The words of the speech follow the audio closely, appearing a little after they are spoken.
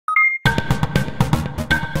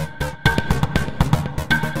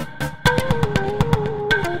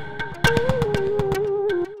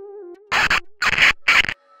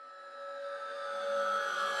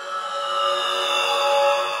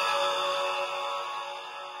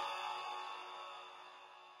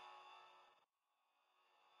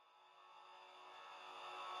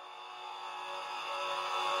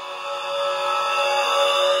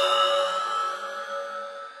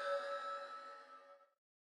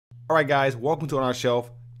Alright guys, welcome to Onourshelf.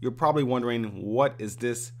 You're probably wondering, what is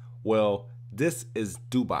this? Well, this is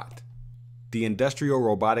Dobot, the industrial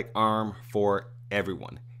robotic arm for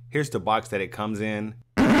everyone. Here's the box that it comes in.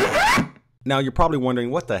 Now you're probably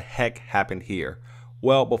wondering what the heck happened here.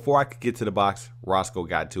 Well, before I could get to the box, Roscoe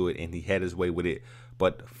got to it and he had his way with it.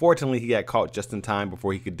 But fortunately he got caught just in time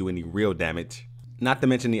before he could do any real damage. Not to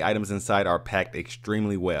mention the items inside are packed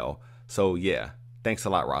extremely well. So yeah, thanks a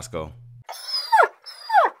lot, Roscoe.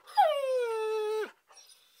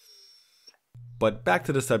 But back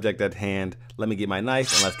to the subject at hand, let me get my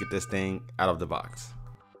knife and let's get this thing out of the box.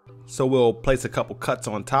 So we'll place a couple cuts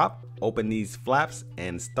on top, open these flaps,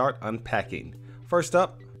 and start unpacking. First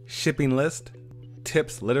up, shipping list,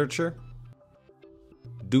 tips literature,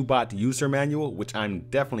 Dobot user manual, which I'm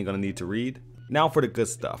definitely going to need to read. Now for the good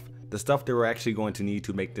stuff, the stuff that we're actually going to need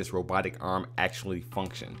to make this robotic arm actually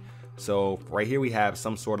function. So right here we have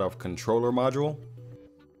some sort of controller module.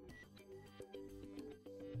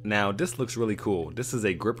 Now this looks really cool. This is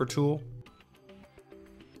a gripper tool.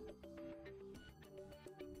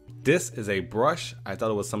 This is a brush. I thought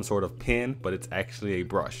it was some sort of pen, but it's actually a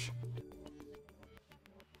brush.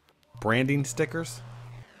 Branding stickers.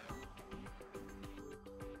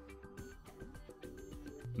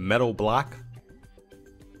 Metal block.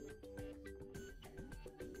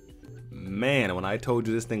 Man, when I told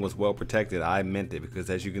you this thing was well protected, I meant it, because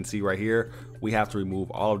as you can see right here, we have to remove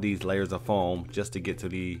all of these layers of foam just to get to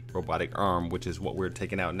the robotic arm, which is what we're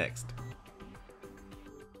taking out next.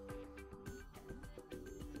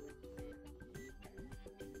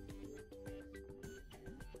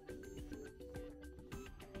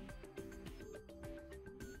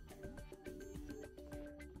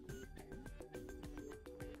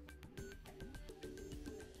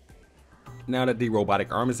 Now that the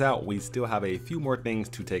robotic arm is out, we still have a few more things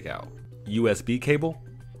to take out. USB cable,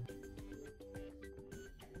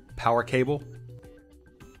 power cable,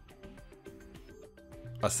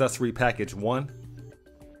 accessory package 1,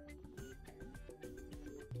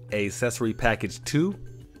 accessory package 2,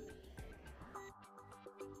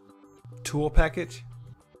 tool package,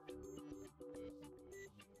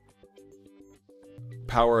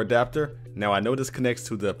 power adapter. Now I know this connects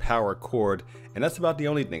to the power cord, and that's about the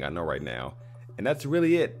only thing I know right now. And that's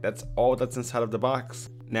really it. That's all that's inside of the box.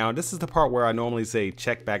 Now this is the part where I normally say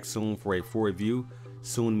check back soon for a full review,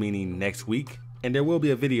 soon meaning next week. And there will be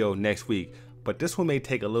a video next week, but this one may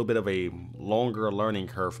take a little bit of a longer learning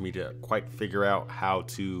curve for me to quite figure out how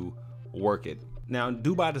to work it. Now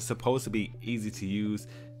Dobot is supposed to be easy to use.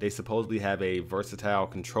 They supposedly have a versatile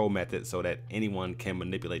control method so that anyone can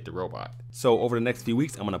manipulate the robot. So over the next few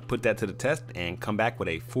weeks, I'm gonna put that to the test and come back with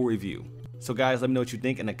a full review. So guys, let me know what you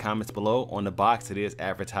think in the comments below. On the box, it is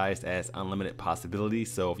advertised as unlimited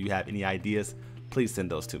possibilities. So if you have any ideas, please send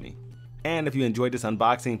those to me. And if you enjoyed this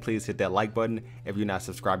unboxing, please hit that like button. If you're not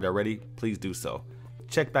subscribed already, please do so.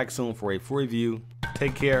 Check back soon for a full review.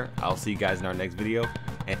 Take care. I'll see you guys in our next video.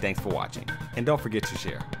 And thanks for watching. And don't forget to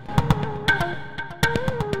share.